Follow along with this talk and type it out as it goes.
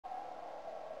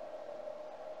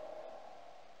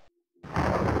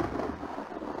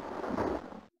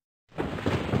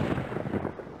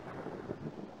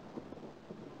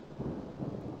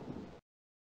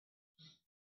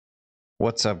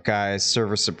What's up, guys?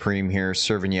 Server Supreme here,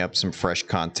 serving you up some fresh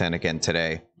content again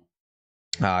today.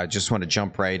 I just want to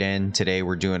jump right in. Today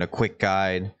we're doing a quick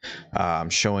guide.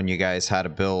 I'm showing you guys how to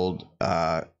build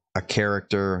a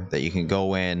character that you can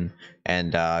go in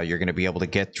and you're going to be able to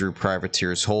get through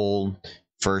Privateer's Hold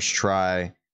first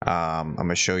try. I'm going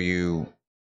to show you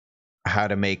how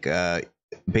to make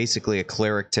basically a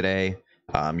Cleric today.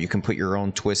 You can put your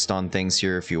own twist on things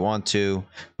here if you want to,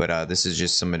 but this is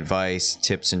just some advice,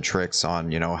 tips, and tricks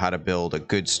on, how to build a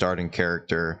good starting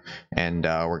character. And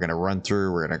we're going to run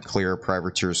through, we're going to clear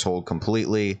Privateer's Hold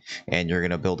completely, and you're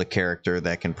going to build a character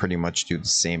that can pretty much do the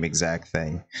same exact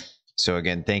thing. So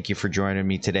again, thank you for joining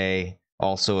me today.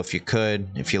 Also, if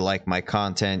you like my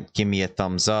content, give me a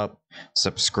thumbs up,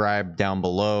 subscribe down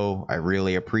below. I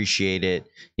really appreciate it.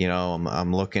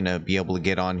 I'm looking to be able to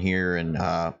get on here and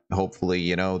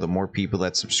hopefully, the more people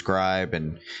that subscribe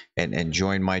and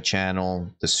join my channel,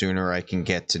 the sooner I can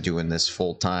get to doing this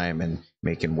full time and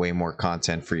making way more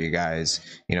content for you guys,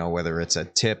 whether it's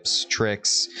tips,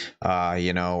 tricks,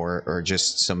 or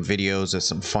just some videos of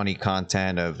some funny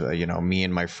content of, me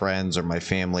and my friends or my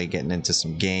family getting into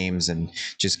some games and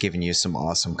just giving you some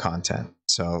awesome content.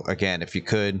 So again, if you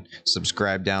could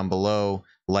subscribe down below,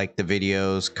 like the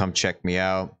videos, come check me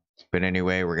out. But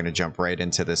anyway, we're going to jump right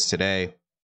into this today.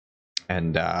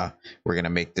 And we're going to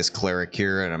make this Cleric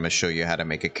here, and I'm going to show you how to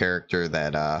make a character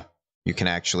that you can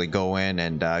actually go in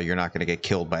and you're not going to get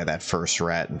killed by that first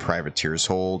rat in Privateer's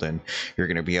Hold, and you're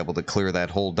going to be able to clear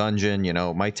that whole dungeon.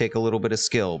 It might take a little bit of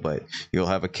skill, but you'll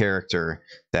have a character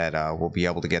that will be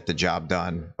able to get the job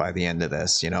done by the end of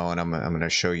this, and I'm going to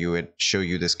show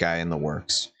you this guy in the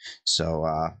works.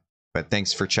 So but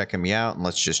thanks for checking me out, and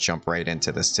let's just jump right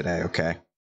into this today. Okay,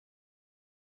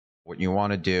 what you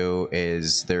want to do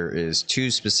is there is two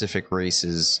specific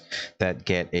races that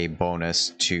get a bonus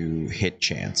to hit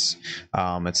chance.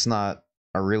 It's not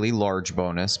a really large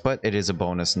bonus, but it is a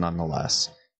bonus nonetheless.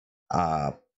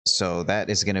 So that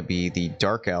is going to be the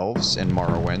Dark Elves in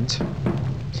Morrowind.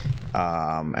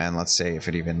 And let's say if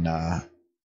it even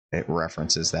it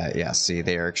references that. Yeah, see,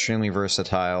 they are extremely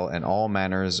versatile in all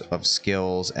manners of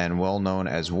skills and well known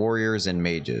as warriors and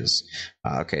mages.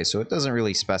 Okay, so it doesn't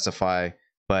really specify,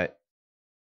 but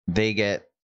they get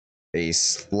a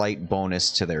slight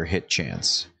bonus to their hit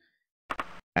chance.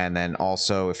 And then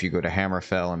also, if you go to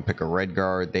Hammerfell and pick a red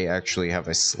guard, they actually have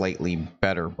a slightly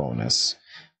better bonus.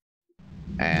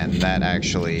 And that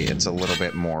actually, it's a little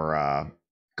bit more,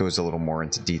 goes a little more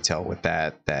into detail with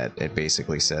that it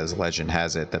basically says, legend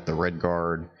has it that the red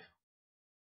guard,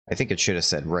 I think it should have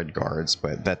said red guards,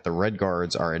 but that the red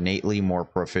guards are innately more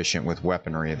proficient with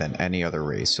weaponry than any other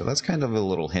race. So that's kind of a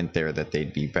little hint there that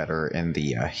they'd be better in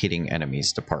the hitting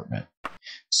enemies department.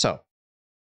 So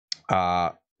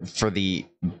for the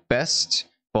best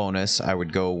bonus, I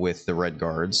would go with the red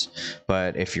guards,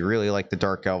 but if you really like the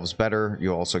Dark Elves better,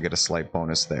 you also get a slight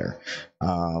bonus there.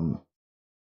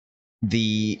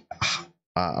 The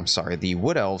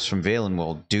Wood Elves from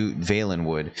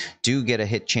Valenwood do get a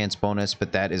hit chance bonus,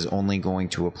 but that is only going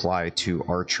to apply to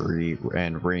archery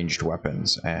and ranged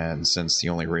weapons. And since the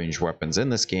only ranged weapons in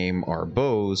this game are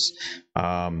bows,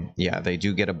 yeah, they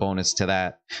do get a bonus to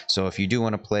that. So if you do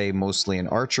want to play mostly an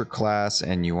archer class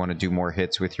and you want to do more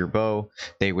hits with your bow,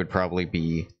 they would probably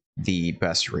be the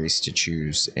best race to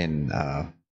choose in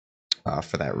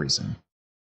for that reason.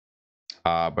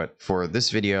 But for this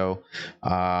video,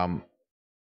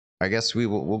 I guess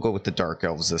we'll go with the Dark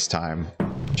Elves this time,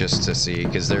 just to see,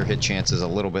 because their hit chance is a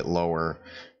little bit lower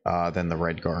than the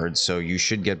Red Guards, so you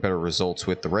should get better results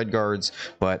with the Red Guards,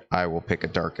 but I will pick a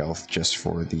Dark Elf just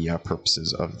for the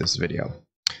purposes of this video.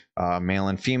 Male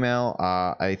and female,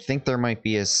 I think there might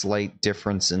be a slight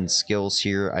difference in skills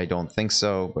here. I don't think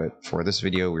so, but for this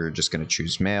video, we're just going to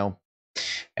choose male.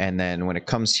 And then when it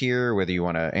comes here, whether you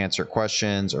want to answer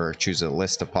questions or choose a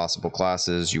list of possible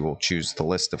classes, you will choose the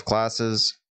list of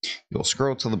classes. You'll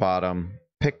scroll to the bottom,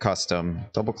 pick custom,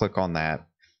 double click on that,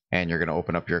 and you're going to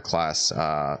open up your class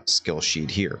skill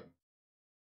sheet here.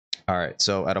 All right,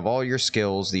 so out of all your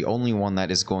skills, the only one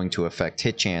that is going to affect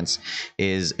hit chance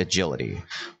is agility.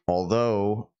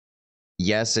 Although,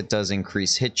 yes, it does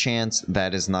increase hit chance,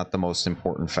 that is not the most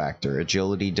important factor.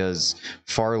 Agility does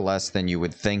far less than you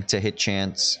would think to hit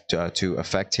chance, to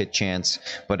affect hit chance,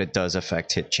 but it does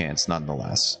affect hit chance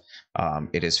nonetheless.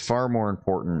 It is far more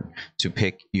important to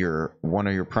pick one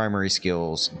of your primary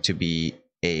skills to be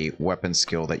a weapon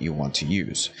skill that you want to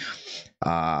use.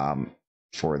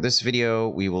 For this video,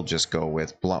 we will just go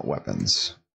with blunt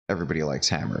weapons. Everybody likes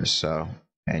hammers, so,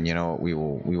 and we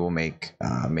will make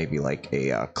maybe like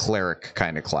a cleric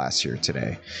kind of class here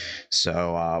today.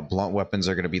 So blunt weapons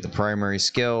are going to be the primary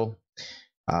skill.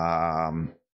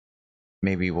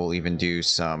 Maybe we'll even do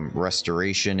some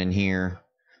restoration in here.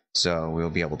 So we'll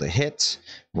be able to hit,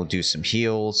 we'll do some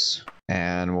heals,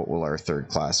 and what will our third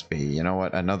class be? You know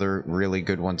what, another really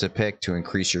good one to pick to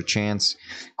increase your chance.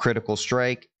 Critical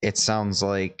strike. It sounds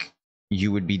like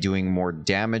you would be doing more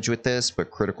damage with this,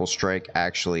 but critical strike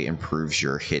actually improves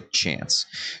your hit chance.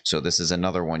 So this is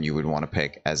another one you would want to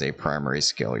pick as a primary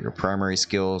skill. Your primary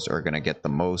skills are going to get the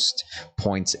most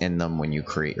points in them when you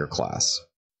create your class.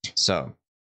 So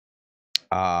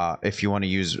if you want to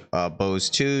use bows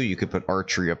too, you could put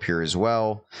archery up here as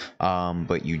well,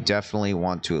 but you definitely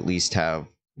want to at least have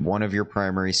one of your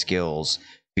primary skills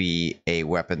be a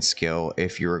weapon skill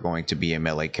if you're going to be a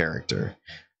melee character.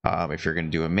 If you're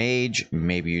going to do a mage,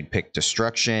 maybe you'd pick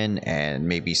destruction and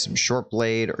maybe some short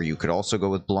blade, or you could also go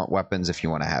with blunt weapons if you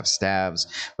want to have staves.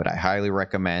 But I highly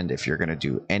recommend, if you're going to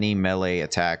do any melee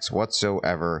attacks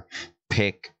whatsoever,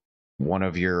 pick one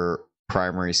of your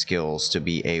primary skills to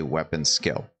be a weapon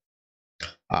skill.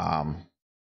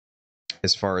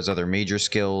 As far as other major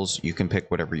skills, you can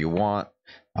pick whatever you want.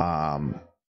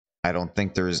 I don't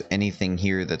think there's anything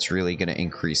here that's really going to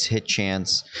increase hit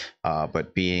chance,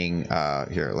 but being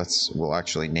here, we'll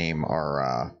actually name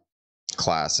our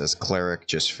class as Cleric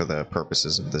just for the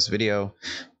purposes of this video.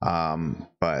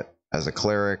 But as a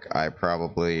Cleric, I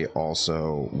probably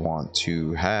also want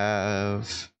to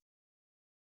have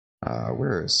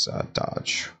where is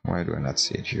dodge? Why do I not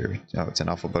see it here? Oh, it's in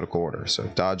alphabetical order. So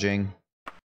dodging.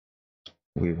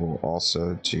 We will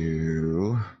also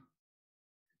do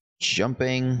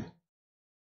jumping.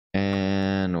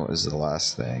 And what was the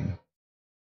last thing?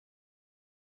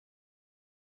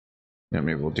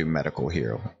 Maybe we'll do medical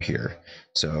here.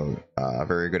 So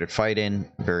very good at fighting,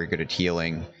 very good at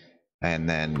healing. And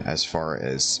then as far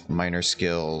as minor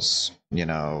skills, you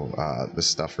know, this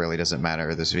stuff really doesn't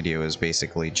matter. This video is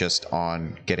basically just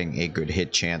on getting a good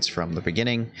hit chance from the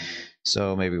beginning.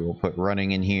 So maybe we'll put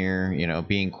running in here, you know,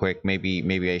 being quick.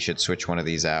 Maybe I should switch one of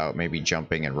these out. Maybe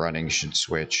jumping and running should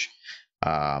switch.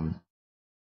 But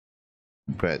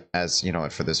as you know,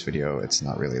 for this video, it's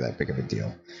not really that big of a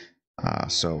deal.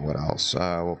 So what else?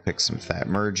 We'll pick some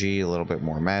Thaumaturgy, a little bit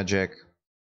more magic.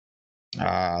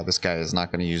 This guy is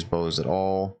not going to use bows at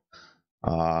all.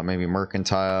 Maybe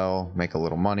mercantile, make a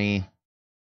little money.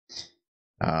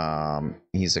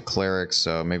 He's a cleric,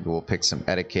 so maybe we'll pick some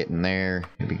etiquette in there.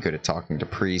 He'll be good at talking to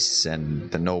priests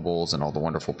and the nobles and all the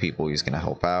wonderful people he's going to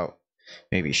help out.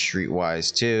 Maybe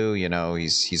streetwise too, you know,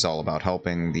 he's all about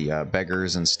helping the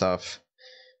beggars and stuff.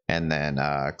 And then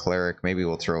cleric, maybe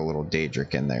we'll throw a little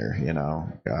Daedric in there, you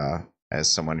know, as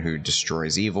someone who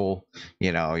destroys evil.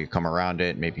 You know, you come around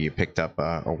it, maybe you picked up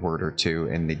a word or two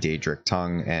in the Daedric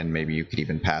tongue, and maybe you could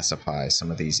even pacify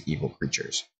some of these evil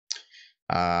creatures.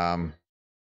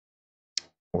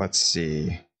 Let's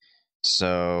see.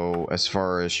 So as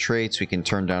far as traits, we can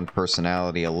turn down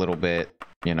personality a little bit.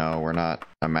 You know, we're not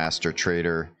a master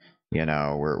trader. You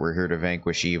know, we're here to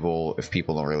vanquish evil. If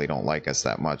people really don't like us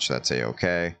that much, that's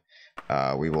a-okay.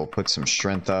 We will put some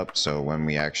strength up, so when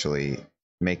we actually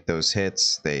make those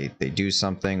hits, they do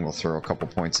something. We'll throw a couple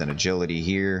points in agility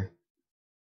here.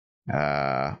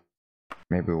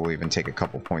 Maybe we'll even take a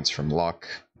couple points from luck.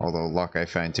 Although luck I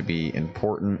find to be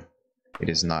important, it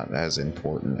is not as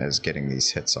important as getting these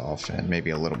hits off, and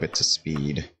maybe a little bit to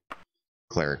speed.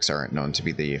 Clerics aren't known to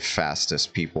be the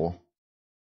fastest people.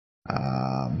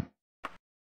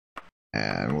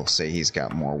 And we'll say he's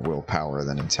got more willpower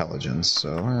than intelligence, so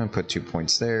I'm going to put 2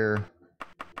 points there.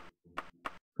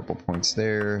 Couple points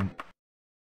there.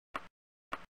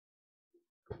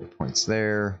 Couple points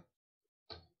there.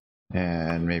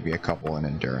 And maybe a couple in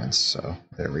endurance, so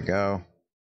there we go.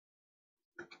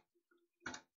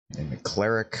 And the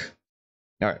cleric.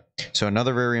 Alright, so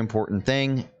another very important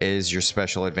thing is your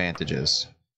special advantages.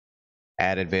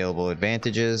 Add available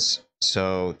advantages.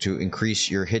 So to increase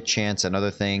your hit chance,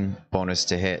 another thing, bonus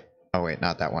to hit. Oh wait,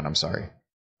 not that one, I'm sorry.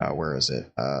 Where is it?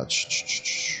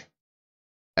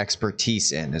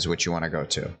 Expertise in is what you want to go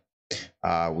to.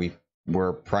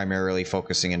 We're primarily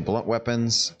focusing in blunt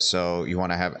weapons, so you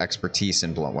want to have expertise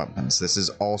in blunt weapons. This is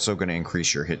also going to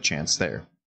increase your hit chance there.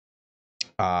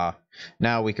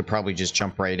 Now we could probably just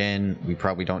jump right in. We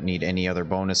probably don't need any other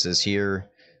bonuses here.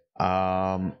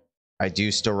 I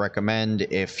do still recommend,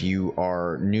 if you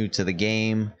are new to the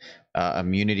game,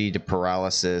 immunity to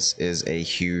paralysis is a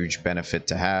huge benefit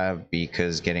to have,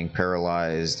 because getting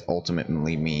paralyzed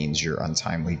ultimately means your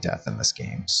untimely death in this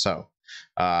game. So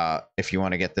if you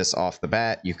want to get this off the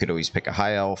bat, you could always pick a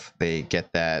high elf. They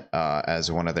get that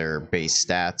as one of their base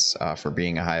stats for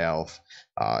being a high elf.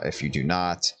 If you do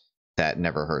not, that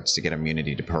never hurts to get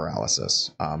immunity to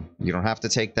paralysis. You don't have to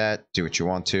take that. Do what you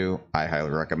want to. I highly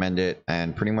recommend it,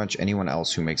 and pretty much anyone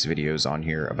else who makes videos on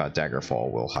here about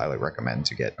Daggerfall will highly recommend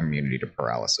to get immunity to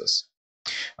paralysis.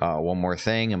 One more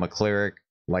thing, I'm a cleric.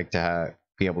 Like to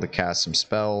be able to cast some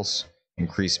spells,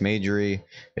 increase magery.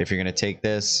 If you're going to take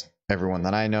this, everyone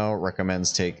that I know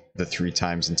recommends take the 3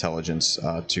 times intelligence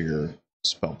to your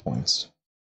spell points.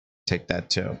 Take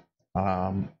that too.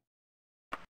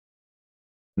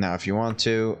 Now, if you want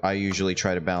to, I usually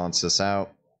try to balance this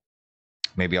out.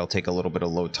 Maybe I'll take a little bit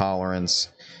of low tolerance.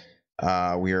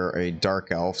 We are a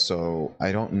dark elf, so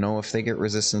I don't know if they get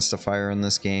resistance to fire in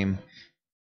this game.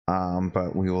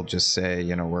 But we will just say,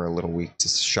 you know, we're a little weak to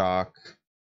shock.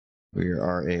 We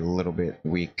are a little bit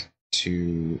weak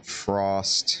to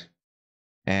frost.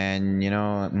 And, you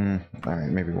know, all right,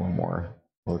 maybe one more.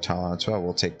 Low tolerance. Well,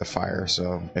 we'll take the fire,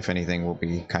 so if anything, we'll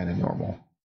be kind of normal.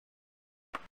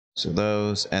 So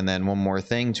those, and then one more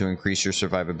thing, to increase your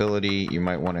survivability, you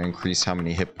might want to increase how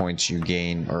many hit points you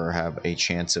gain or have a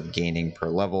chance of gaining per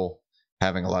level.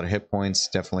 Having a lot of hit points,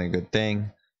 definitely a good thing.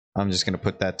 I'm just going to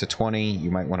put that to 20.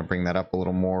 You might want to bring that up a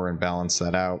little more and balance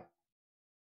that out.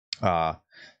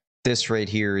 This right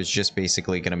here is just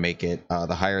basically going to make it,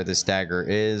 the higher this dagger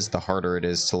is, the harder it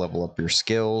is to level up your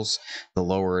skills. The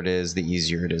lower it is, the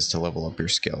easier it is to level up your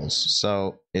skills.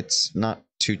 So it's not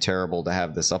too terrible to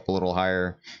have this up a little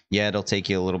higher. Yeah, it'll take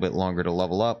you a little bit longer to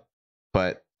level up,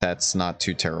 but that's not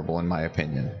too terrible in my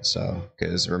opinion. So,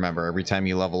 because remember, every time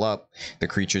you level up, the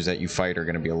creatures that you fight are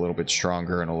going to be a little bit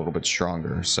stronger and a little bit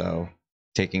stronger. So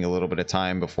taking a little bit of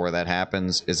time before that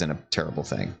happens isn't a terrible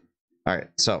thing. All right,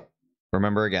 so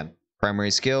remember again,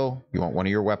 primary skill, you want one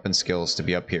of your weapon skills to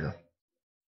be up here.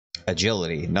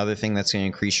 Agility, another thing that's going to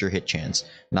increase your hit chance.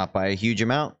 Not by a huge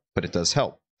amount, but it does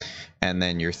help. And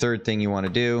then your third thing you want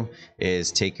to do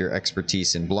is take your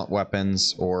expertise in blunt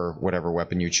weapons or whatever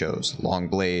weapon you chose. Long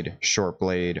blade, short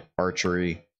blade,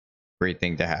 archery, great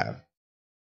thing to have.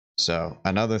 So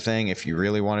another thing, if you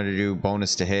really wanted to do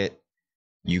bonus to hit,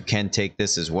 you can take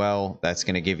this as well. That's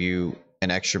going to give you an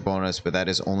extra bonus, but that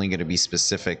is only going to be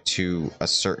specific to a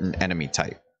certain enemy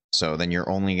type. So then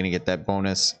you're only going to get that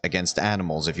bonus against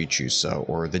animals if you choose so,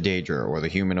 or the Daedra, or the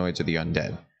humanoids, or the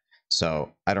undead.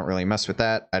 So I don't really mess with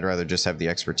that. I'd rather just have the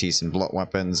expertise in blunt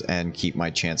weapons and keep my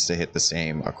chance to hit the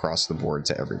same across the board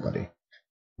to everybody.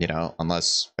 You know,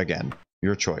 unless, again,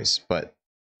 your choice. But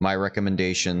my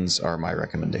recommendations are my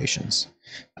recommendations.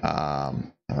 All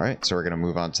right, so we're going to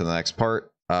move on to the next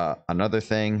part. Another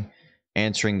thing,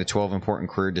 answering the 12 important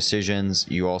career decisions,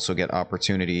 you also get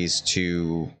opportunities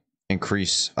to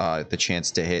increase the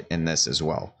chance to hit in this as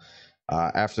well.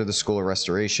 After the School of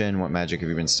Restoration, what magic have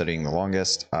you been studying the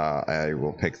longest? I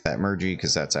will pick Thaumaturgy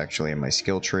because that's actually in my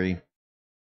skill tree.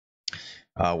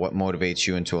 What motivates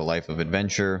you into a life of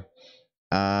adventure?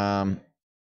 I'm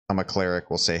a cleric,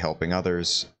 we'll say helping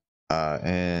others.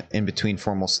 And in between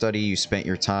formal study, you spent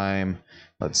your time,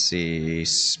 let's see,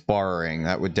 sparring.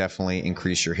 That would definitely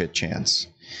increase your hit chance.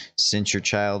 Since your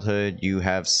childhood, you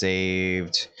have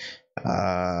saved,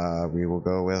 we will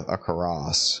go with a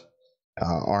Karas.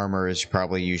 Armor is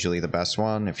probably usually the best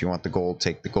one. If you want the gold,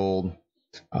 take the gold.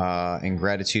 In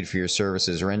gratitude for your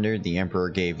services rendered, the Emperor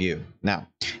gave you. Now,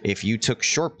 if you took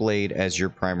short blade as your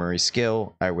primary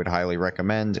skill, I would highly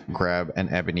recommend grab an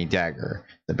ebony dagger.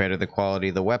 The better the quality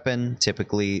of the weapon,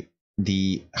 typically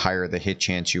the higher the hit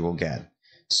chance you will get.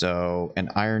 So an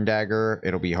iron dagger,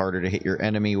 it'll be harder to hit your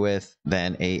enemy with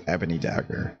than a ebony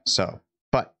dagger. So,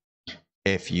 but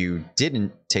if you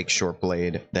didn't take short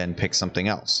blade, then pick something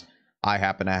else. I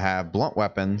happen to have blunt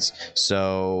weapons,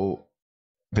 so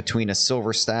between a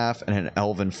silver staff and an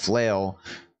elven flail,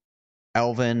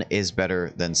 elven is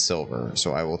better than silver,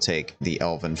 so I will take the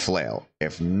elven flail.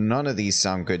 If none of these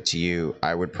sound good to you,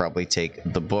 I would probably take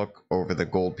the book over the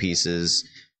gold pieces.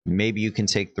 Maybe you can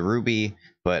take the ruby,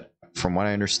 but from what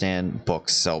I understand,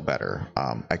 books sell better.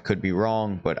 I could be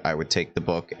wrong, but I would take the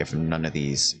book if none of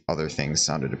these other things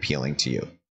sounded appealing to you.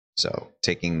 So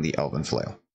taking the elven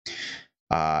flail.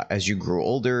 As you grew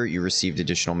older, you received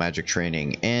additional magic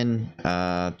training in,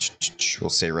 we'll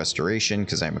say restoration,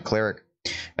 because I'm a cleric.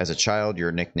 As a child,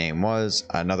 your nickname was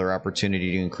another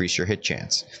opportunity to increase your hit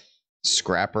chance.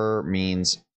 Scrapper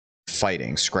means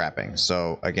fighting, scrapping.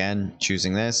 So again,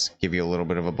 choosing this, give you a little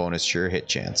bit of a bonus to your hit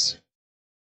chance.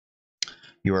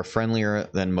 You are friendlier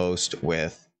than most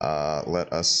with,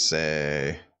 let us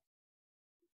say,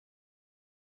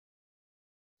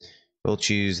 we'll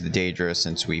choose the Daedra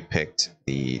since we picked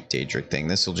the Daedric thing.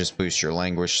 This will just boost your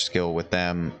language skill with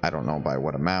them. I don't know by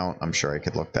what amount. I'm sure I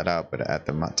could look that up, but at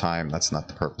the time, that's not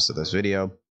the purpose of this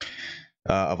video.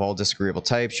 Of all disagreeable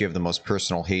types, you have the most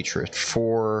personal hatred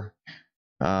for,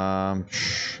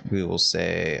 we will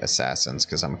say assassins,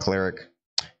 because I'm a cleric.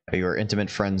 You are intimate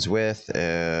friends with,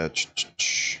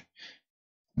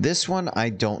 this one I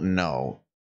don't know.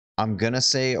 I'm gonna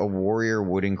say a warrior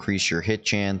would increase your hit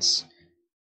chance.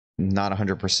 Not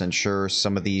 100% sure.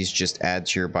 Some of these just add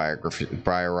to your biography.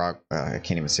 I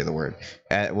can't even say the word.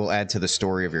 Will add to the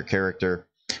story of your character.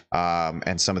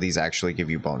 And some of these actually give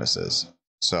you bonuses.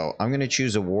 So I'm going to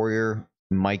choose a warrior.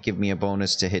 Might give me a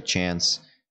bonus to hit chance.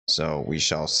 So we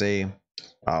shall see.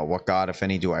 What god, if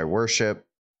any, do I worship?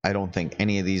 I don't think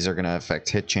any of these are going to affect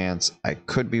hit chance. I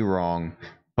could be wrong,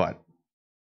 but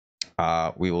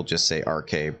we will just say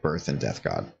RK, birth and death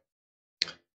god.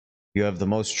 You have the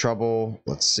most trouble.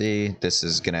 Let's see. This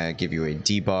is going to give you a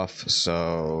debuff.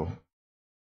 So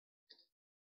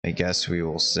I guess we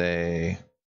will say...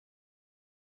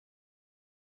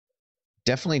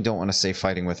 Definitely don't want to say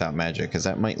fighting without magic, because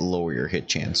that might lower your hit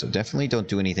chance. So definitely don't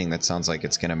do anything that sounds like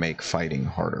it's going to make fighting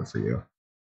harder for you.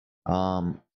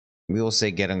 We will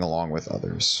say getting along with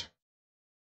others.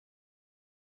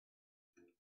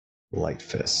 Light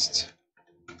Fist.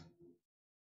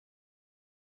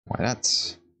 Why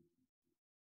not?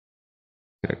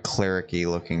 Got a cleric-y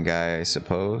looking guy, I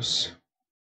suppose.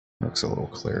 Looks a little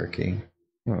cleric-y.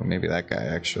 Oh, maybe that guy,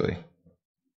 actually.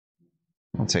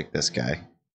 I'll take this guy.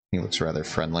 He looks rather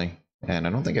friendly. And I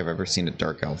don't think I've ever seen a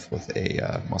dark elf with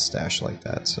a mustache like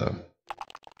that, so...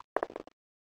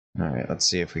 Alright, let's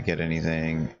see if we get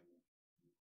anything.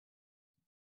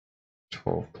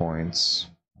 12 points.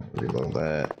 Reload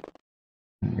that.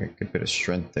 Get a good bit of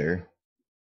strength there.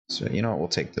 So, you know what? We'll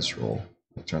take this roll.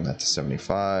 We'll turn that to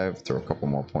 75. Throw a couple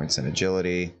more points in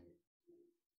agility.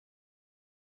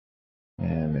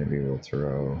 And maybe we'll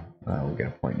throw... we'll get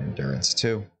a point in endurance,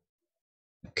 too.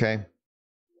 Okay.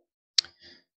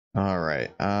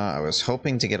 Alright, I was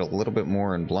hoping to get a little bit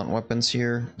more in blunt weapons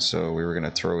here, so we were going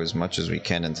to throw as much as we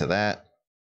can into that.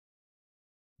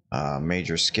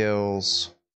 Major skills,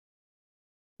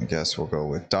 I guess we'll go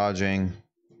with dodging.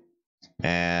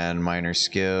 And minor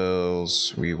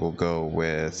skills, we will go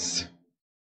with...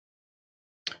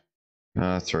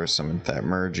 throw some in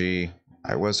Thaumaturgy.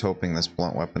 I was hoping this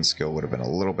blunt weapon skill would have been a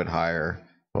little bit higher,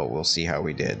 but we'll see how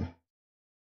we did.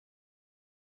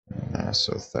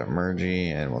 So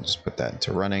Thaumaturgy, and we'll just put that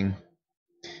into running.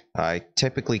 I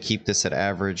typically keep this at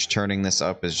average. Turning this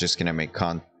up is just going to make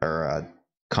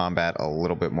combat a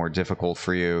little bit more difficult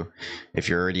for you. If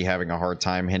you're already having a hard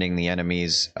time hitting the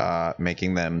enemies,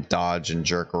 making them dodge and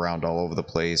jerk around all over the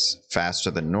place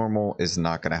faster than normal is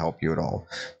not going to help you at all.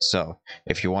 So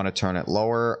if you want to turn it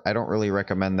lower, I don't really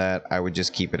recommend that. I would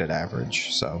just keep it at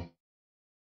average. So,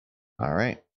 all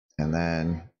right. And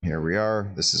then here we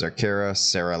are. This is our Kara,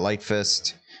 Sarah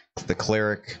Lightfist, the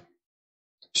Cleric.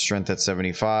 Strength at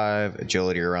 75,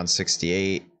 agility around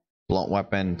 68. Blunt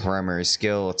weapon, primary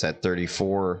skill, it's at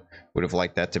 34. Would have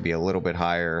liked that to be a little bit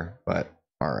higher, but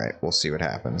alright, we'll see what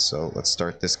happens. So let's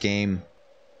start this game.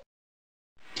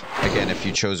 Again, if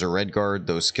you chose a red guard,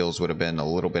 those skills would have been a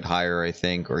little bit higher, I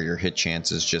think, or your hit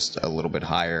chance is just a little bit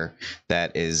higher.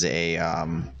 That is a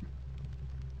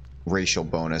racial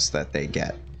bonus that they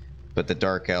get. But the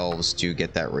Dark Elves do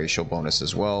get that racial bonus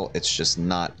as well. It's just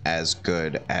not as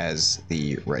good as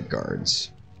the Red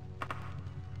Guards.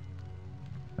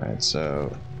 Alright,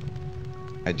 so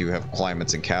I do have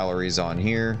climates and calories on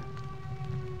here.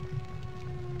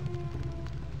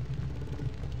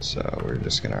 So we're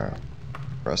just gonna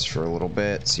rest for a little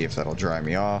bit, see if that'll dry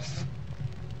me off.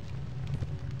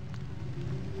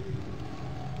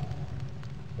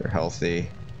 They're healthy.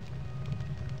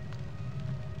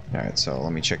 Alright, so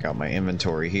let me check out my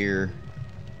inventory here.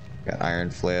 Got Iron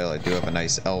Flail. I do have a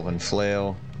nice Elven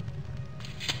Flail.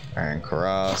 Iron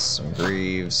Cuirass, some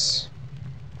Greaves.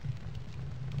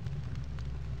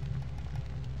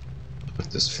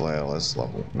 Put this flail as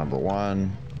level number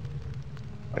 1.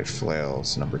 White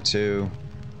Flail's number 2.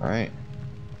 Alright.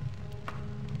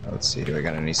 Let's see, do I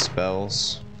got any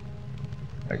spells?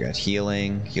 I got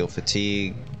healing, heal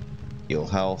fatigue, heal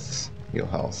health,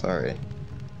 alright.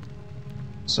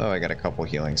 So I got a couple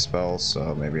healing spells,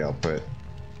 so maybe I'll put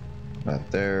that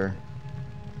there.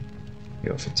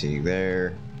 Heal fatigue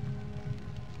there.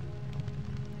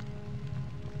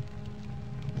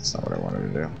 That's not what I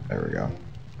wanted to do. There we go.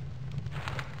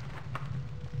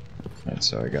 Alright,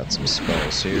 so I got some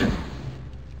spells here.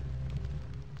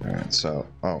 Alright, so,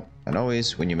 oh, and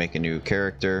always when you make a new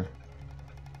character,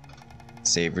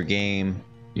 save your game.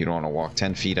 You don't want to walk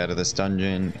 10 feet out of this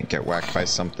dungeon and get whacked by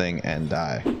something and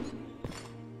die.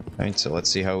 Alright, so let's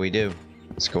see how we do.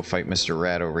 Let's go fight Mr.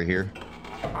 Rat over here.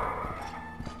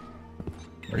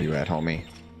 Where you at, homie?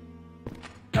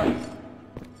 Oh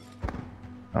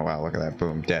wow, look at that.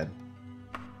 Boom, dead.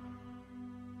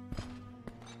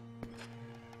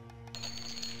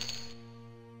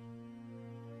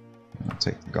 I'll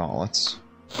take the gauntlets.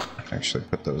 Actually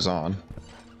put those on.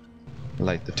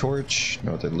 Light the torch.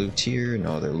 No other loot here.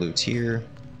 No other loot here.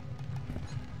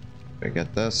 Did I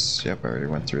get this? Yep, I already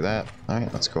went through that.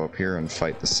 Alright, let's go up here and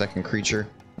fight the second creature.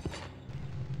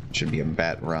 Should be a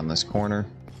bat around this corner.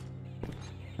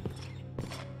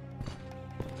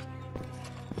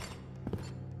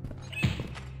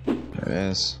 There it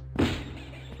is.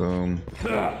 Boom.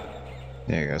 There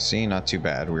you go. See, not too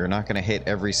bad. We're not going to hit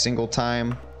every single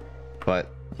time,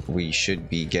 but we should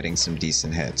be getting some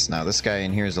decent hits. Now, this guy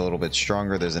in here is a little bit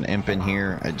stronger. There's an imp in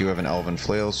here. I do have an elven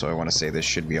flail, so I want to say this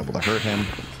should be able to hurt him.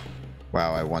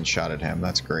 Wow, I one-shotted him.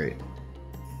 That's great.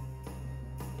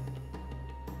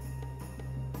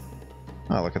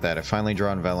 Oh, look at that. A finely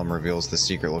drawn vellum reveals the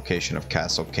secret location of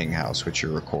Castle King House, which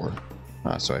you record.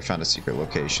 Ah, so I found a secret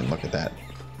location. Look at that.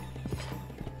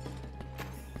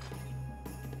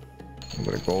 A little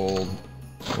bit of gold,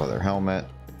 leather helmet.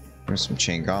 Here's some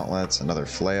chain gauntlets, another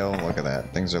flail. Look at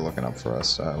that. Things are looking up for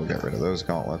us. We'll get rid of those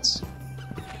gauntlets.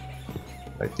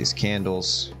 Light these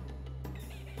candles.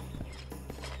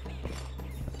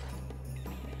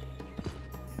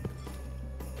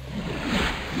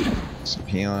 Some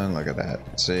healing. Look at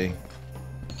that. See?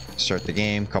 Start the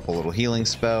game. Couple little healing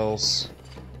spells.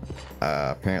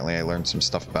 Apparently I learned some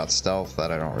stuff about stealth that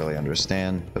I don't really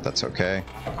understand, but that's okay.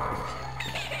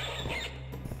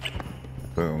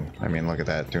 Boom. I mean, look at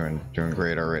that. Doing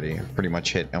great already. Pretty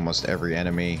much hit almost every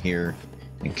enemy here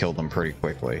and killed them pretty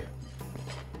quickly.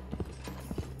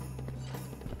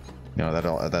 You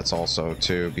know, that's also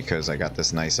too because I got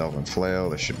this nice elven flail.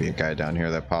 There should be a guy down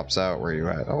here that pops out. Where you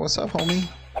at? Oh, what's up, homie?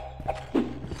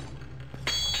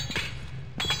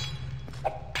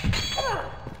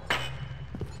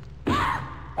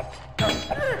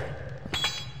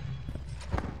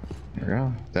 There we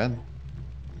go. Dead.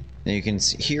 And you can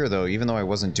hear, though, even though I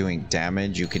wasn't doing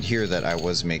damage, you could hear that I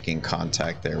was making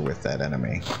contact there with that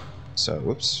enemy. So,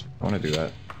 whoops, I want to do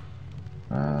that.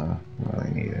 I don't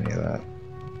really need any of that.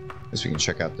 Guess we can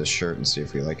check out this shirt and see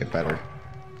if we like it better.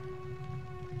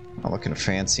 I'm looking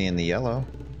fancy in the yellow.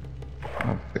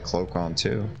 I'll put the cloak on,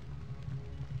 too.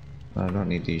 I don't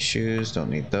need these shoes,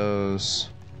 don't need those.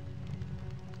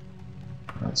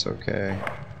 That's okay.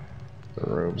 The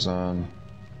robes on.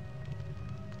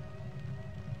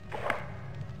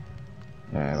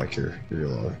 I like your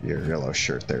yellow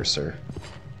shirt there, sir.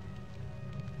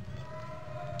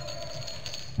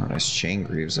 Oh, nice chain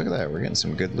greaves. Look at that. We're getting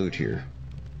some good loot here.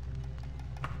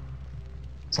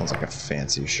 Sounds like a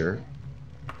fancy shirt.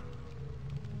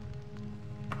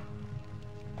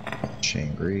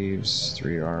 Chain greaves,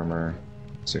 3 armor,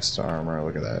 6 to armor.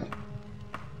 Look at that.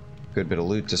 Good bit of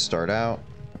loot to start out.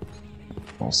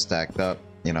 All stacked up.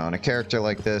 You know, in a character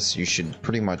like this, you should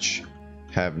pretty much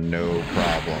have no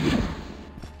problem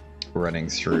running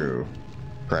through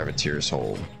Privateer's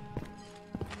Hold.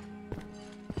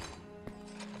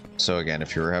 So again,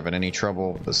 if you were having any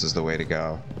trouble, this is the way to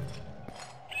go.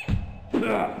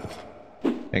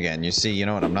 Again, you see, you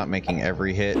know what, I'm not making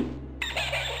every hit,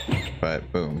 but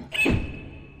boom.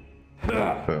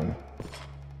 Boom.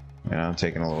 You know, I'm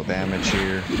taking a little damage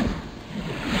here.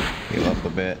 Heal up a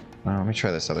bit. Oh, let me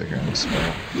try this other healing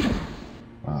spell.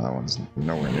 Oh, that one's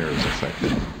nowhere near as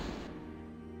effective.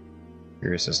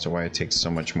 Curious as to why it takes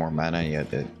so much more mana,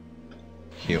 yet it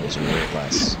heals way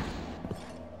less.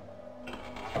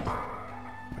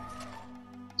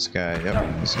 This guy,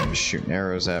 yep, he's gonna be shooting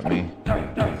arrows at me.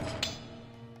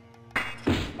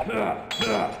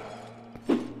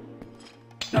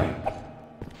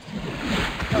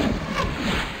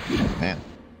 Man.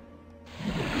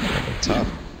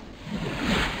 Tough.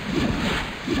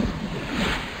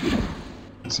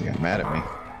 He got mad at me.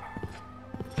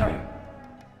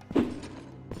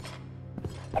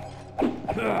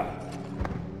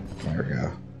 There we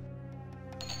go.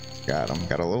 Got him.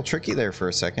 Got a little tricky there for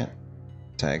a second.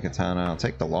 Tag katana. I'll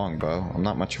take the longbow. I'm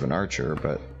not much of an archer,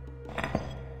 but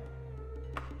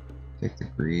take the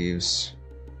greaves.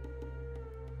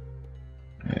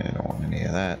 Yeah, I don't want any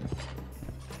of that.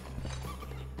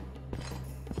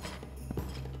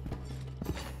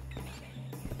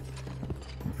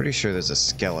 Pretty sure there's a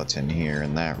skeleton here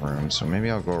in that room, so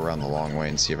maybe I'll go around the long way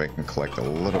and see if I can collect a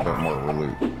little bit more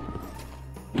loot.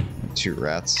 2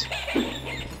 rats.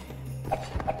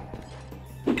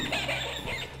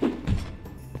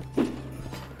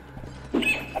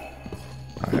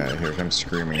 I hear him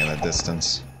screaming in the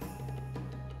distance.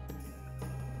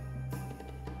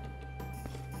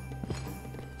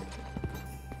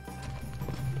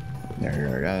 There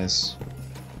you are, guys.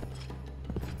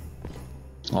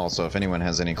 Also, if anyone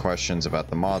has any questions about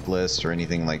the mod list or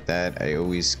anything like that, I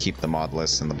always keep the mod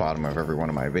list in the bottom of every one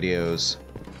of my videos.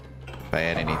 If I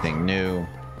add anything new,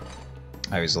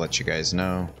 I always let you guys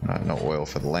know. No oil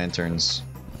for the lanterns.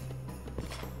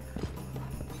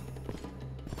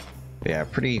 But yeah,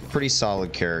 pretty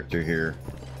solid character here.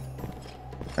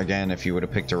 Again, if you would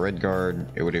have picked a red guard,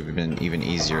 it would have been even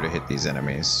easier to hit these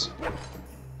enemies.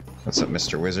 What's up,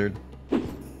 Mr. Wizard?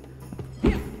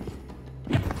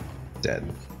 Dead.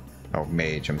 Oh,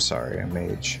 mage, I'm sorry, a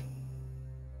mage.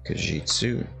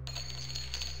 Kajitsu.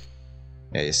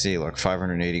 Yeah, you see, look,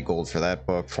 580 gold for that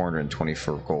book,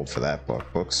 424 gold for that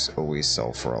book. Books always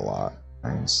sell for a lot.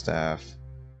 Iron staff.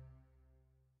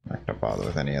 Not gonna bother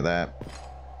with any of that.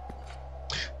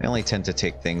 I only tend to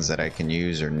take things that I can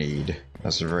use or need.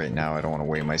 As of right now, I don't want to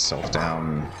weigh myself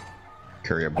down and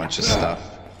carry a bunch of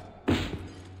stuff.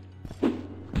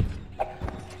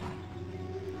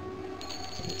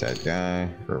 Dead guy.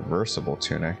 Reversible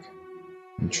tunic.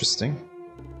 Interesting.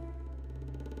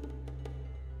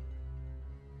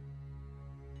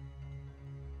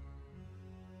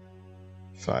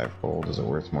 $5 gold. Is it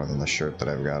worth more than the shirt that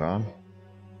I've got on?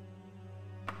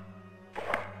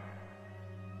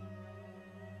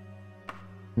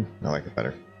 I like it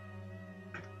better.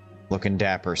 Looking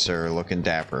dapper, sir. Looking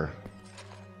dapper.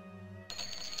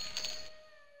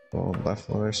 Gold left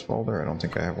leather spalder. I don't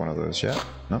think I have one of those yet.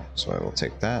 Nope, so I will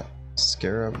take that.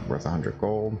 Scarab, worth 100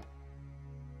 gold.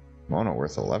 Mono,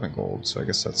 worth 11 gold, so I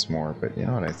guess that's more. But you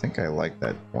know what? I think I like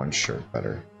that one shirt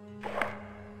better.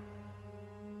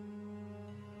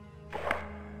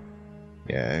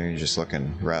 Yeah, you're just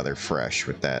looking rather fresh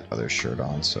with that other shirt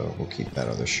on, so we'll keep that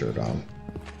other shirt on.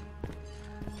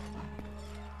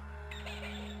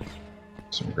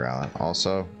 Some growling.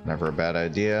 Also, never a bad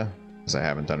idea, because I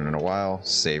haven't done it in a while.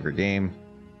 Save your game.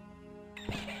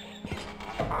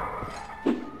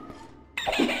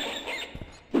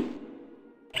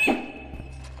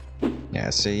 Yeah,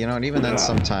 see, you know, and even then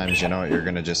sometimes, you know, you're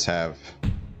gonna just have...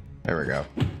 There we go.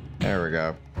 There we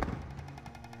go.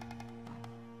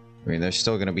 I mean, there's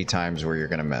still gonna be times where you're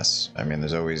gonna miss. I mean,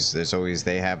 there's always,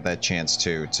 they have that chance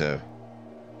too to...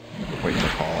 Wait to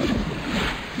call it.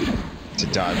 To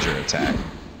dodge your attack.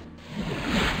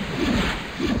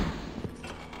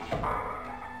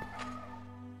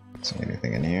 See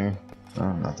anything in here?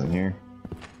 Oh, nothing here.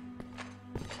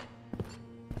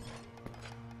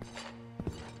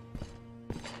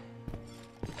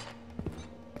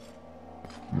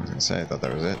 I was gonna say, I thought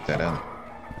that was it. Dead end.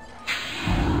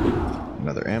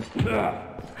 Another imp.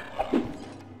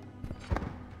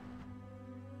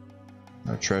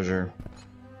 No treasure.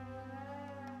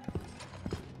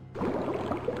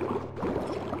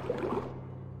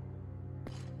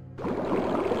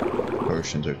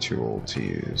 Potions are too old to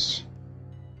use.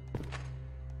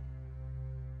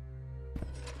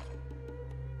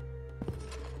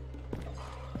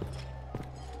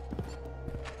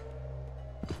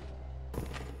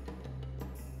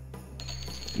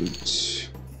 Loot.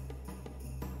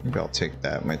 Maybe I'll take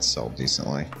that. Might sell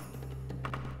decently.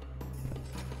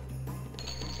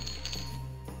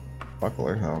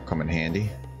 Buckler, that'll come in handy.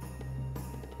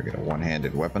 We get a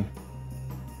one-handed weapon.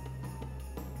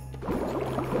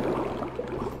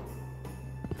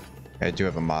 I do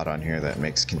have a mod on here that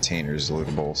makes containers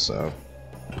lootable, so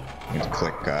you can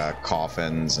click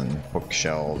coffins and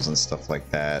bookshelves and stuff like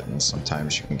that, and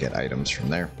sometimes you can get items from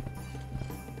there.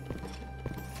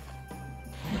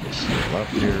 Heal up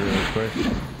here real quick.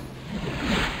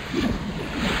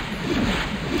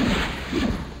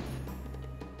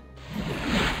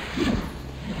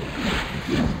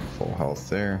 Full health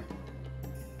there.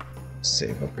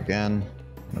 Save up again.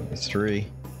 Number 3.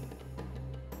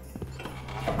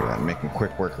 Yeah, I'm making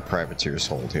quick work of privateers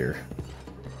hold here.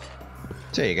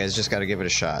 So you guys just got to give it a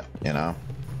shot, you know.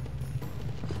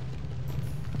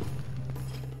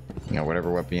 You know,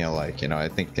 whatever weapon you like. You know, I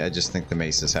just think the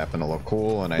maces happen to look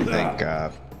cool, and I think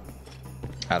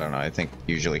I don't know. I think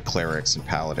usually clerics and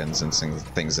paladins and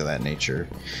things of that nature,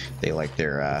 they like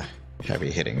their heavy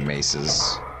hitting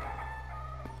maces.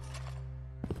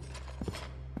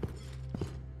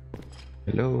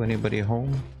 Hello, anybody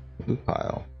home? Loot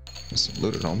pile. Some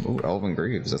loot at home. Ooh, Elven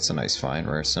Greaves. That's a nice find.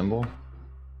 Rare symbol.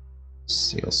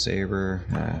 Steel Saber.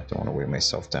 Don't want to weigh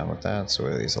myself down with that. So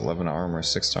are these 11 armor,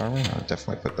 6 armor? I'll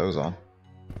definitely put those on.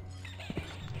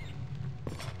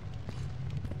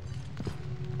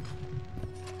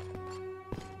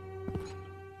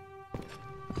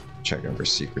 Check over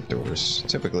secret doors.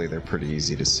 Typically they're pretty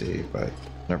easy to see, but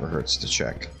never hurts to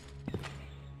check.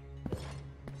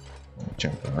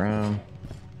 Jump around.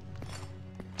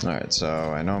 Alright, so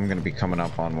I know I'm going to be coming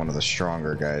up on one of the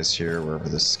stronger guys here, wherever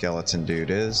the skeleton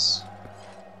dude is.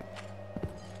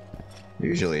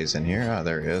 Usually he's in here. Oh,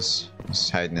 there he is. He's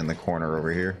hiding in the corner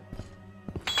over here.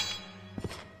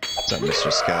 What's up,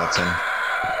 Mr. Skeleton?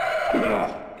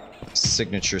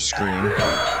 Signature scream.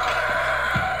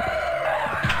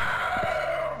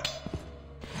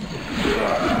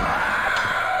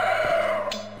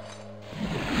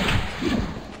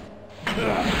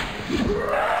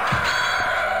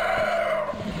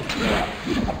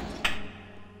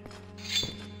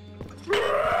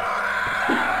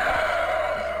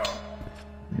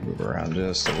 Move around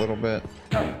just a little bit.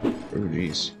 Ooh,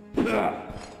 jeez.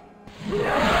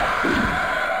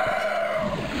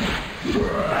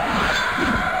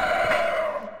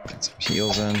 Get some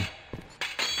heals in.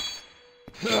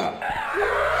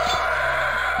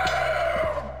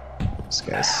 This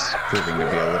guy's proving to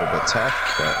be a little bit tough,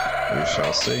 but we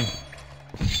shall see.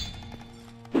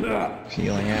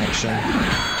 Healing action.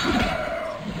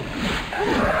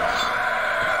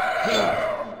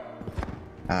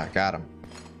 Ah, got him.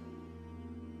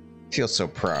 Feel so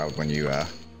proud when you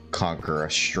conquer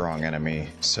a strong enemy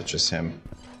such as him.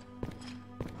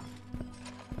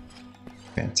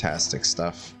 Fantastic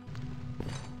stuff.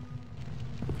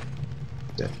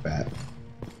 Dead bat.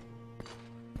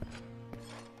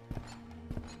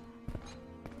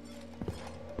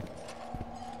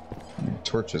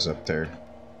 Torches up there.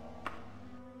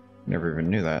 Never even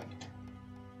knew that.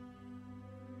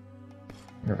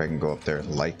 Wonder if I can go up there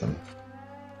and light them.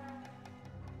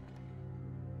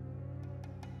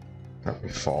 Probably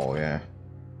fall, yeah.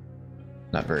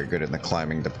 Not very good in the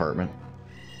climbing department.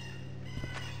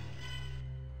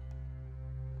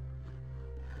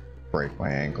 Break my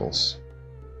ankles.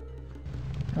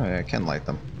 Oh yeah, I can light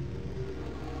them.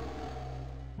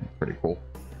 Pretty cool.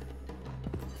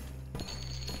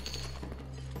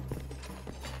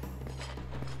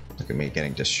 Look at me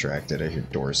getting distracted. I hear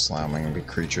doors slamming and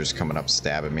creatures coming up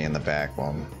stabbing me in the back while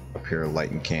I'm up here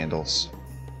lighting candles.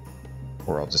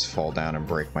 Or I'll just fall down and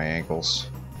break my ankles.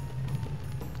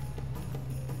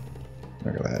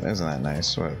 Look at that, isn't that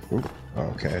nice? What? Ooh. Oh,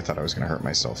 okay, I thought I was gonna hurt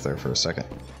myself there for a second.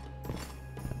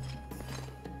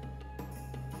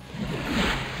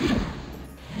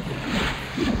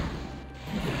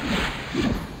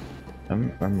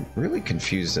 I'm really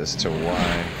confused as to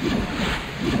why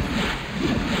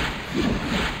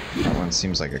that one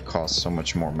seems like it costs so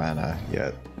much more mana,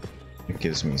 yet it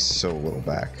gives me so little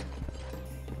back.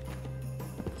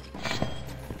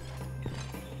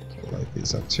 I'll light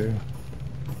these up too.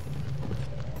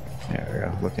 There we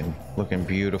go, looking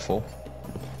beautiful.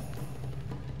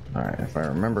 Alright, if I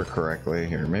remember correctly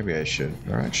here, maybe I should,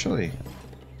 or actually, I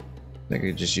think I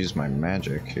could just use my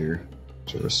magic here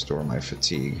to restore my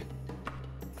fatigue.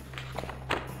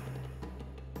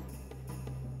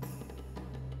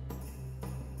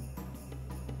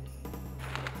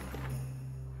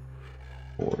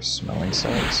 Smelling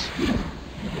salts.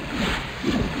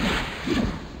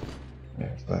 Yeah,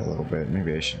 that a little bit.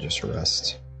 Maybe I should just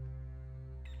rest.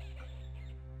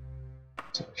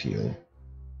 So heal.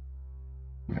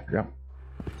 There we go.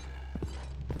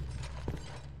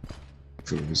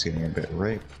 Food was getting a bit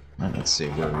ripe. Let's see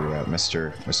where we're at.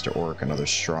 Mr. Orc, another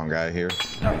strong guy here.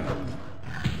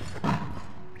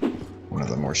 One of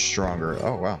the more stronger.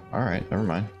 Oh wow. Alright, never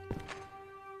mind.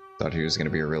 Thought he was gonna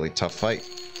be a really tough fight.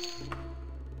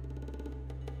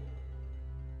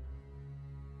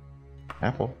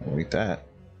 Apple, we'll eat that.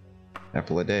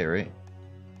 Apple a day, right?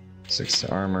 6 to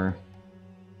armor.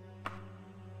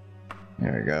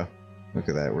 There we go. Look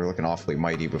at that. We're looking awfully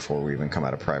mighty before we even come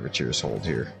out of Privateer's hold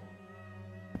here.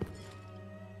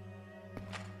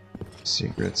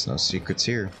 Secrets, no secrets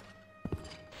here.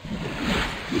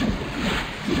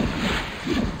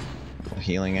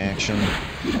 Healing action.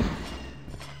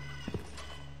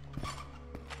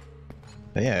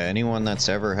 But yeah, anyone that's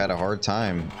ever had a hard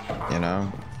time, you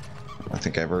know, I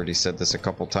think I've already said this a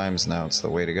couple times now, it's the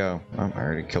way to go. Oh, I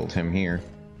already killed him here.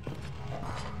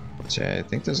 So yeah, I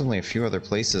think there's only a few other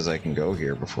places I can go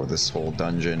here before this whole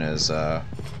dungeon is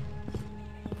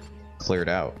cleared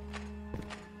out.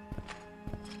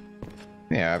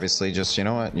 Yeah, obviously just, you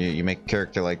know what, you make a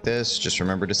character like this, just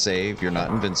remember to save, you're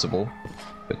not invincible.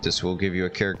 But this will give you a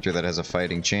character that has a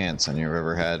fighting chance, and you've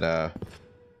ever had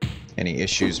any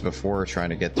issues before trying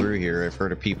to get through here. I've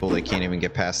heard of people that can't even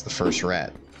get past the first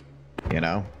rat. You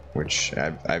know, which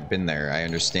I've been there. I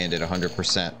understand it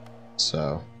 100%.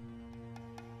 So,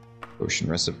 potion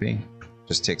recipe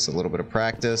just takes a little bit of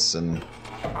practice and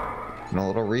a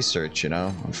little research. You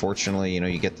know, unfortunately, you know,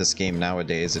 you get this game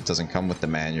nowadays, it doesn't come with the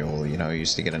manual. You know, you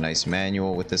used to get a nice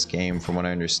manual with this game, from what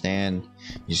I understand.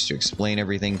 It used to explain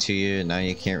everything to you, and now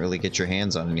you can't really get your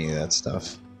hands on any of that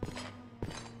stuff.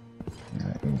 All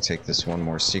right, let me take this one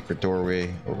more secret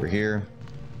doorway over here.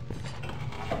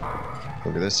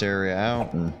 Figure this area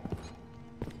out, and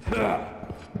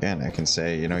again, I can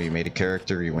say, you know, you made a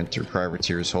character, you went through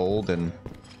Privateer's Hold, and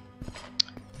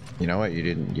you know what,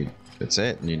 that's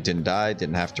it. You didn't die,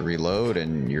 didn't have to reload,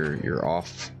 and you're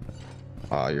off.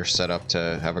 You're set up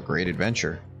to have a great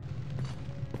adventure.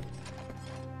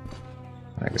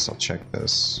 I guess I'll check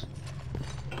this.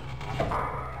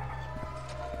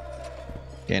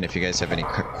 Again, if you guys have any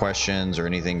questions or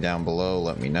anything down below,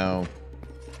 let me know.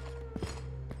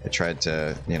 I tried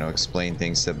to, you know, explain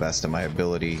things to the best of my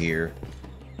ability here.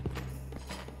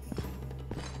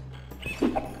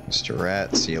 Mr.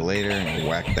 Rat, see you later. And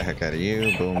whack the heck out of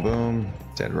you. Boom, boom.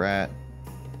 Dead rat.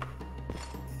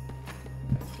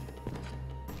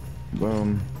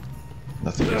 Boom.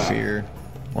 Nothing to fear.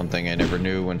 One thing I never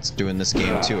knew when doing this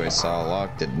game too, I saw a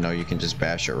lock, didn't know you can just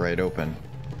bash it right open.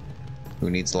 Who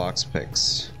needs locks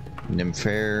picks?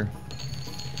 Nymphair.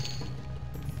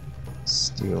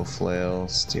 Steel flail,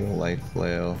 steel light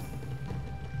flail.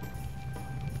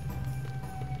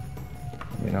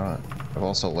 You know what? I've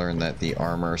also learned that the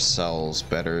armor sells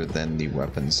better than the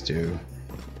weapons do.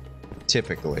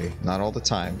 Typically. Not all the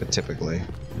time, but typically.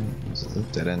 Is it a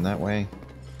dead end that way?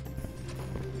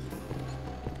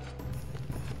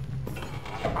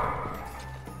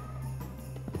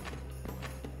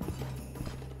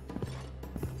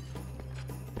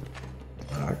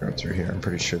 I'll go through here. I'm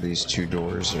pretty sure these two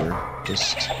doors are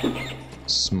just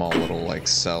small little like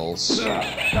cells.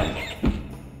 I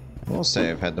will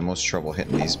say I've had the most trouble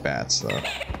hitting these bats though.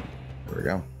 There we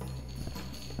go.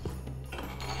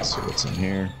 Let's see what's in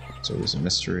here. It's always a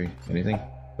mystery. Anything?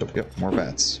 Oh, yep, more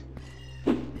bats.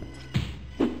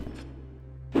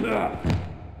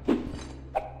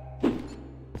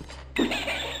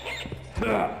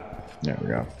 There we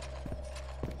go.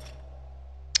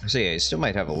 So yeah, you still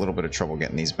might have a little bit of trouble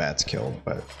getting these bats killed,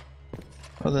 but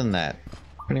other than that,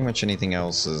 pretty much anything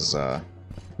else is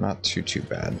not too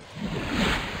bad.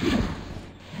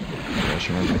 Just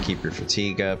remember to keep your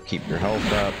fatigue up, keep your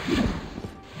health up.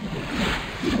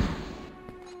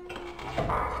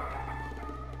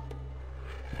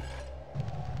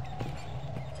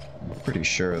 I'm pretty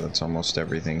sure that's almost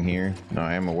everything here. Now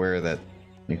I am aware that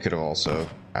you could have also,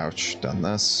 ouch, done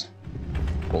this.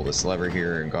 Pull this lever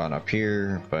here and gone up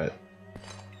here, but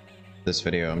this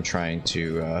video I'm trying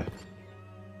to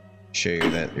show you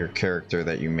that your character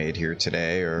that you made here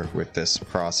today, or with this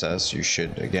process, you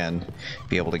should again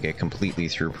be able to get completely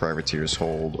through Privateer's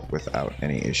Hold without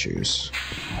any issues.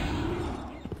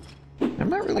 I'm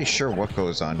not really sure what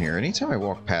goes on here. Anytime I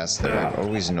walk past there, I've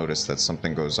always noticed that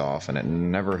something goes off and it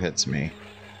never hits me.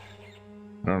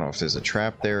 I don't know if there's a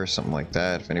trap there or something like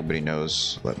that. If anybody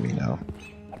knows, let me know.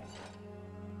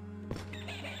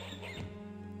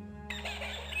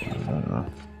 I don't know.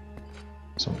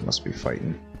 Someone must be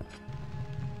fighting.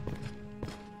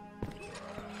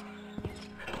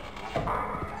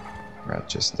 Rat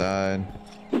just died.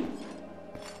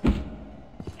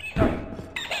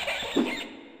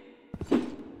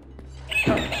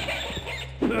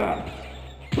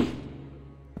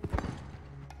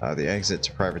 The exit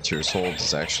to Privateer's Hold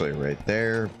is actually right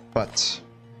there, but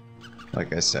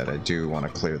like I said, I do want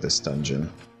to clear this dungeon.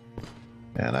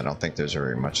 And I don't think there's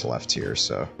very much left here,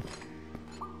 so.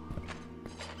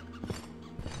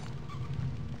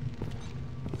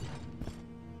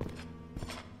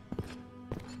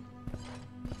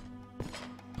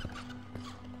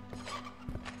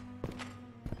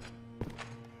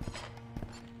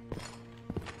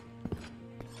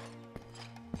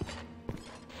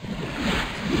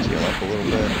 Heal up a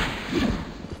little bit.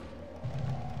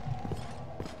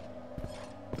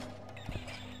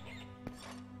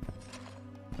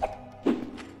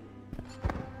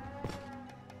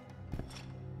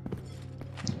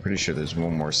 Pretty sure there's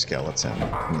one more skeleton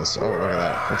in this. Oh, look at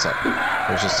that. What's up?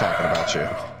 I was just talking about you.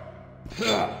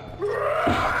 Go.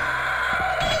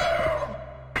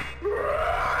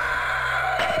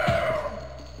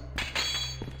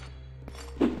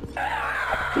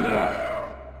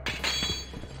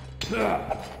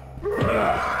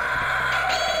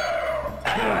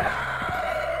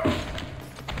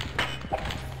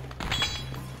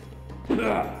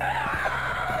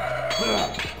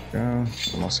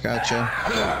 Almost gotcha.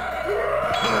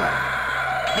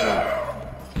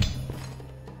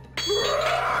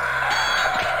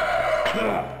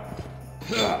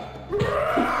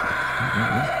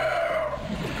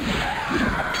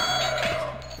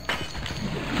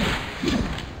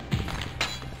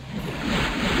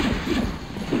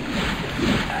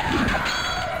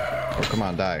 Oh, come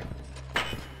on, die.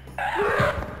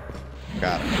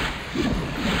 Got him.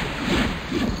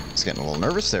 Just getting a little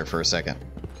nervous there for a second.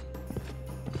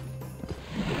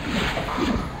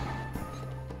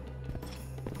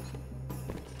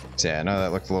 So yeah, I know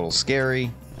that looked a little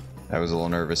scary. I was a little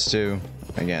nervous too.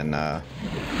 Again, the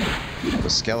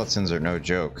skeletons are no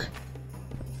joke.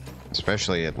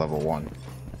 Especially at level 1.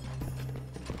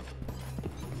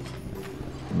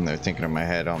 And they're thinking in my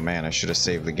head, oh man, I should have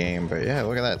saved the game. But yeah,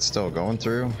 look at that, still going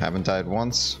through. Haven't died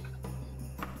once.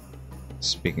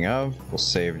 Speaking of, we'll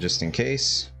save just in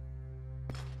case.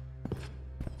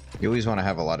 You always want to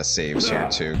have a lot of saves here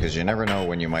too, because you never know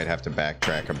when you might have to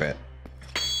backtrack a bit.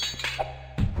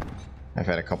 I've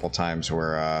had a couple times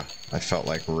where I felt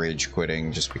like rage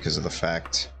quitting just because of the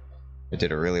fact I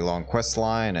did a really long quest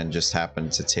line and just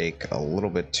happened to take a little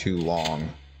bit too long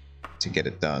to get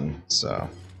it done. So,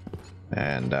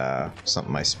 and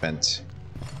something I spent,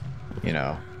 you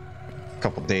know, a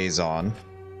couple days on.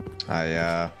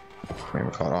 I maybe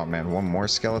call it, oh man, one more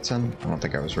skeleton? I don't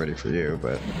think I was ready for you,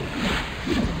 but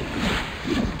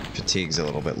fatigue's a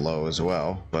little bit low as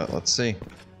well, but let's see.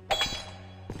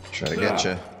 Try to get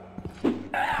you.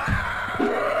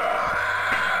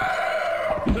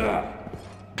 Wow,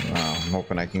 I'm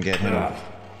hoping I can get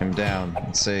him down.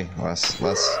 Let's see. Last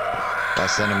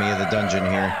enemy of the dungeon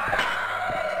here.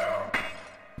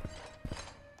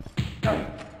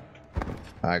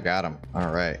 I got him.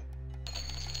 All right.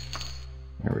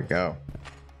 There we go.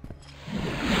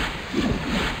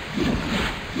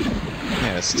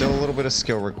 Yeah, still a little bit of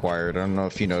skill required. I don't know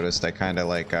if you noticed, I kind of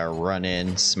like run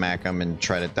in, smack him, and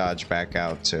try to dodge back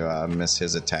out to miss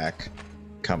his attack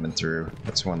coming through.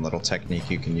 That's one little technique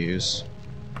you can use.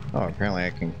 Oh, apparently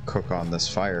I can cook on this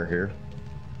fire here.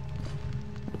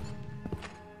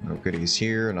 No goodies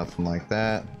here, nothing like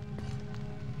that.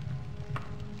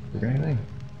 Is there anything?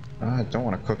 I don't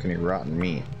want to cook any rotten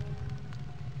meat.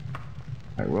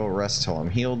 I will rest till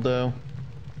I'm healed, though.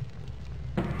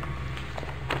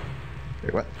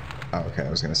 Wait, what? Oh, okay, I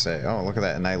was gonna say, oh, look at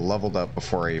that, and I leveled up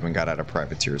before I even got out of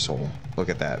Privateer's Hole. Look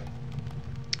at that.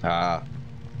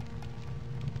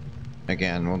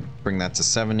 Again, we'll bring that to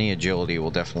 70. Agility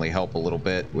will definitely help a little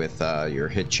bit with your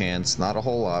hit chance. Not a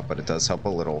whole lot, but it does help a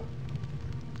little.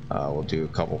 We'll do a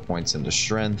couple points into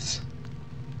strength.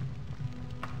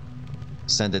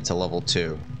 Send it to level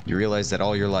 2. You realize that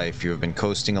all your life you have been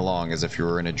coasting along as if you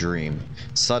were in a dream.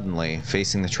 Suddenly,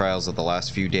 facing the trials of the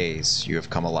last few days, you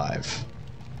have come alive.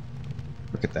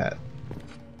 Look at that.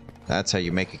 That's how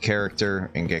you make a character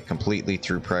and get completely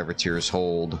through Privateer's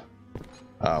Hold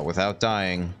without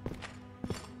dying.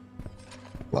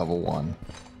 Level 1.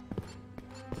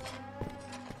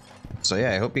 So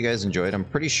yeah, I hope you guys enjoyed. I'm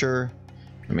pretty sure,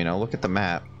 I mean, I'll look at the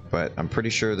map, but I'm pretty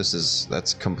sure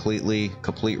that's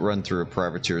complete run through of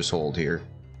Privateer's Hold here.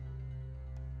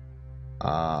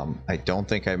 I don't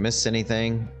think I missed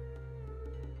anything.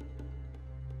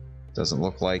 Doesn't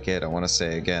look like it. I want to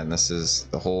say again, this is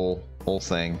the whole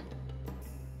thing.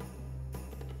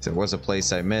 If there was a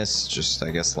place I missed, just I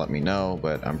guess let me know,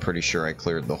 but I'm pretty sure I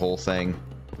cleared the whole thing.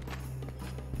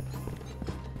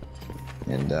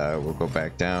 And we'll go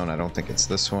back down. I don't think it's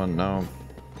this one, no.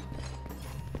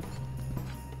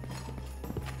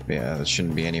 Yeah, there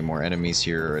shouldn't be any more enemies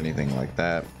here or anything like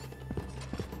that.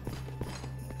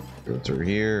 Go through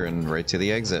here and right to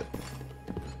the exit.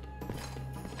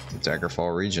 The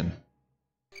Daggerfall region.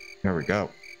 There we go.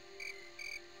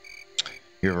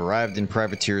 You have arrived in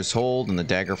Privateer's Hold in the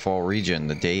Daggerfall region.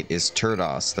 The date is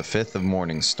Turdos, the 5th of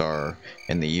Morningstar,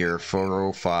 in the year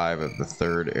 405 of the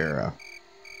Third Era.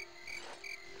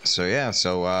 So yeah,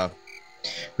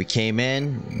 we came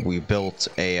in, we built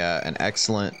an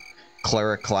excellent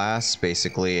Cleric class,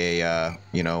 basically a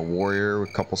warrior with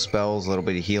a couple spells, a little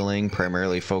bit of healing,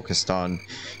 primarily focused on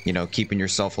keeping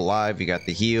yourself alive. You got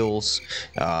the heals,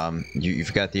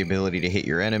 you've got the ability to hit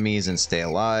your enemies and stay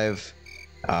alive.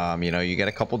 You get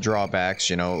a couple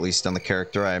drawbacks, at least on the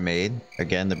character I made.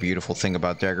 Again, the beautiful thing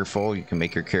about Daggerfall, you can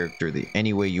make your character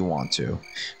any way you want to,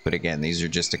 but again, these are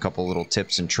just a couple little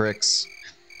tips and tricks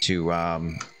to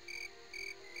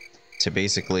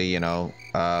basically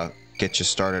get you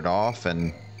started off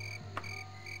and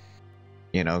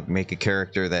make a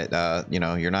character that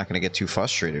you're not going to get too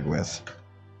frustrated with.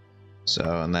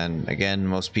 So, and then again,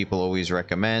 most people always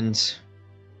recommend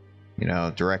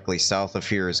directly south of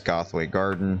here is Gothway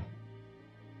Garden.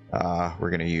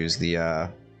 We're going to use the I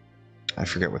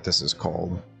forget what this is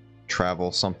called,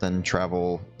 it's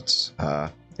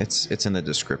in the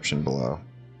description below,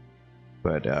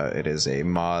 but it is a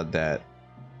mod that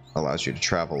allows you to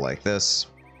travel like this,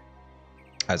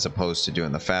 as opposed to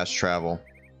doing the fast travel.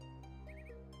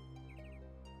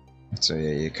 So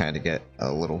yeah, you kind of get a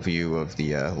little view of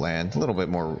the land, a little bit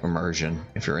more immersion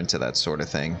if you're into that sort of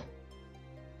thing.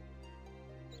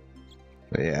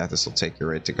 But yeah, this will take you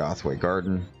right to Gothway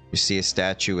Garden. You see a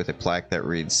statue with a plaque that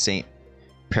reads Saint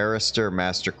Parister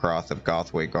Mastercroft of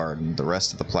Gothway Garden. The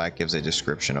rest of the plaque gives a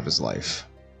description of his life.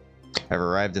 I've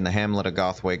arrived in the hamlet of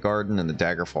Gothway Garden in the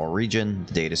Daggerfall region.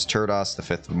 The date is Turdos, the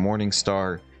 5th of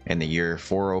Morningstar, in the year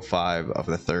 405 of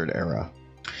the Third Era.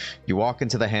 You walk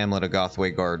into the hamlet of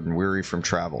Gothway Garden, weary from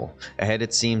travel. Ahead,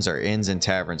 it seems, are inns and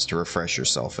taverns to refresh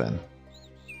yourself in.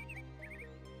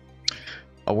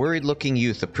 A worried-looking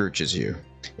youth approaches you.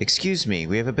 Excuse me,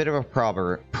 we have a bit of a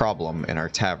problem in our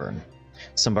tavern.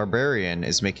 Some barbarian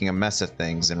is making a mess of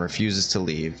things and refuses to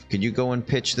leave. Could you go and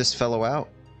pitch this fellow out?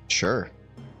 Sure.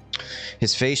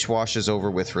 His face washes over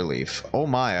with relief. Oh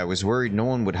my, I was worried no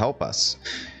one would help us.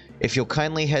 If you'll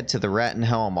kindly head to the Rat and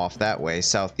Helm off that way,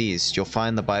 southeast, you'll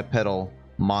find the bipedal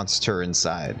monster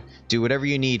inside. Do whatever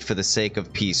you need for the sake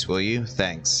of peace, will you?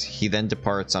 Thanks. He then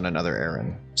departs on another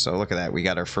errand. So look at that, we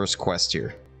got our first quest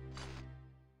here.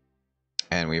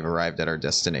 And we've arrived at our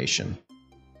destination.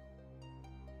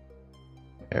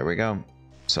 There we go.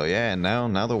 So yeah, and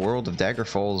now the world of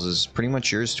Daggerfall is pretty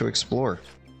much yours to explore.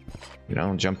 You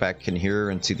know, jump back in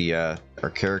here into the our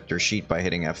character sheet by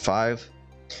hitting F5.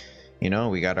 You know,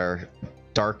 we got our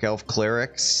Dark Elf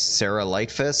Cleric, Sarah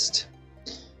Lightfist.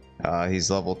 He's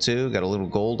level 2, got a little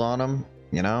gold on him,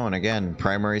 you know, and again,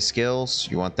 primary skills,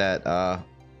 you want that,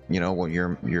 you know,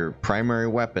 your primary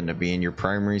weapon to be in your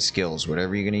primary skills,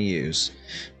 whatever you're going to use.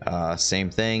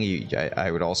 Same thing, I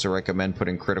would also recommend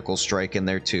putting critical strike in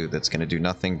there too. That's going to do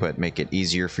nothing but make it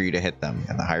easier for you to hit them.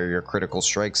 And the higher your critical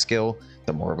strike skill,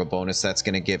 the more of a bonus that's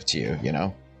going to give to you, you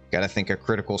know. Got to think of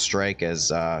critical strike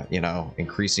as, you know,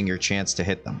 increasing your chance to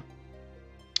hit them.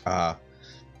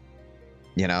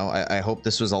 You know, I hope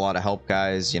this was a lot of help,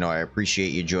 guys. You know, I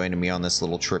appreciate you joining me on this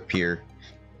little trip here.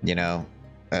 You know,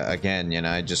 again, you know,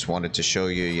 I just wanted to show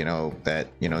you, you know, that,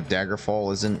 you know,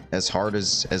 Daggerfall isn't as hard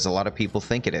as a lot of people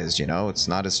think it is. You know, it's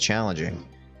not as challenging.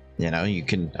 You know, you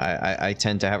can, I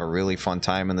tend to have a really fun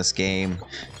time in this game.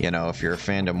 You know, if you're a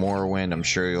fan of Morrowind, I'm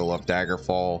sure you'll love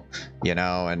Daggerfall. You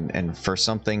know, and for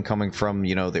something coming from,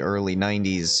 you know, the early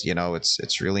 90s, you know,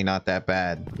 it's really not that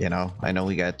bad. You know, I know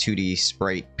we got 2D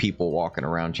sprite people walking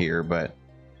around here, but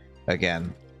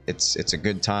again, it's a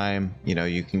good time. You know,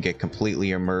 you can get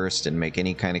completely immersed and make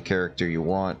any kind of character you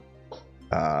want.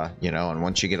 You know, and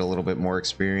once you get a little bit more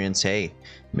experience, hey,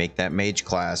 make that mage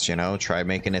class, you know, try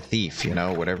making a thief, you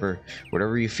know, whatever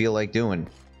you feel like doing.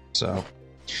 So,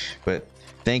 but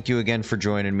thank you again for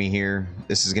joining me here.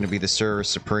 This is going to be the Server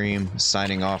Supreme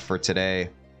signing off for today.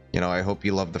 You know, I hope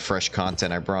you love the fresh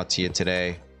content I brought to you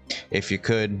today. If you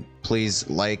could, please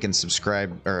like and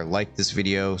subscribe, or like this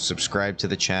video, subscribe to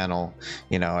the channel.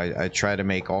 You know, I try to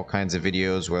make all kinds of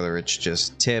videos, whether it's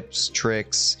just tips,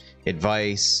 tricks,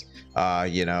 advice.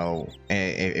 You know,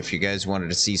 if you guys wanted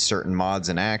to see certain mods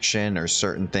in action or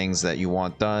certain things that you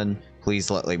want done,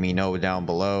 please let me know down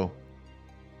below.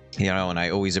 You know, and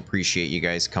I always appreciate you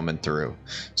guys coming through.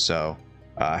 So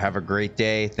have a great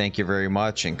day. Thank you very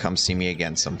much, and come see me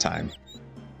again sometime.